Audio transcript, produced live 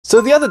So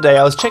the other day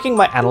I was checking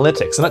my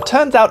analytics and it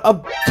turns out a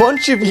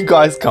bunch of you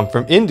guys come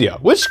from India,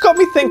 which got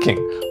me thinking,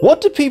 what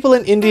do people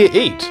in India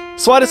eat?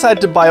 So I decided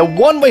to buy a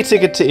one-way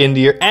ticket to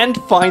India and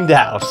find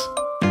out.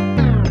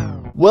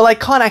 Well, I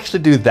can't actually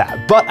do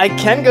that, but I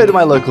can go to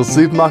my local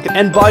supermarket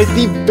and buy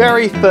the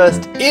very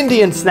first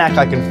Indian snack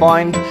I can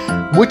find,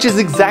 which is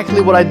exactly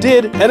what I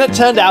did, and it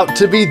turned out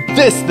to be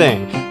this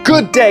thing,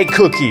 Good Day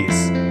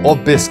cookies. Or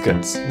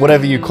biscuits,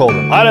 whatever you call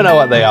them. I don't know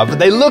what they are, but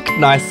they looked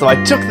nice, so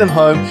I took them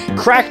home,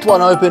 cracked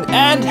one open,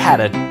 and had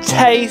a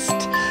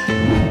taste.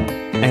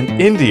 And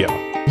India,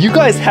 you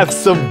guys have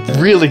some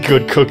really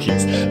good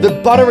cookies. The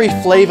buttery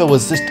flavor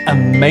was just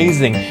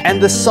amazing,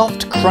 and the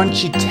soft,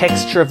 crunchy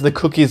texture of the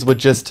cookies were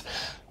just...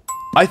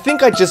 I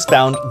think I just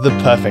found the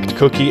perfect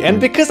cookie,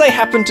 and because I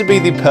happen to be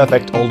the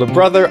perfect older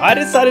brother, I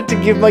decided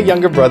to give my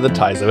younger brother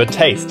Taizo a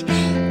taste.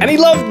 And he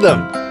loved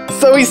them!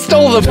 So he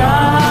stole them.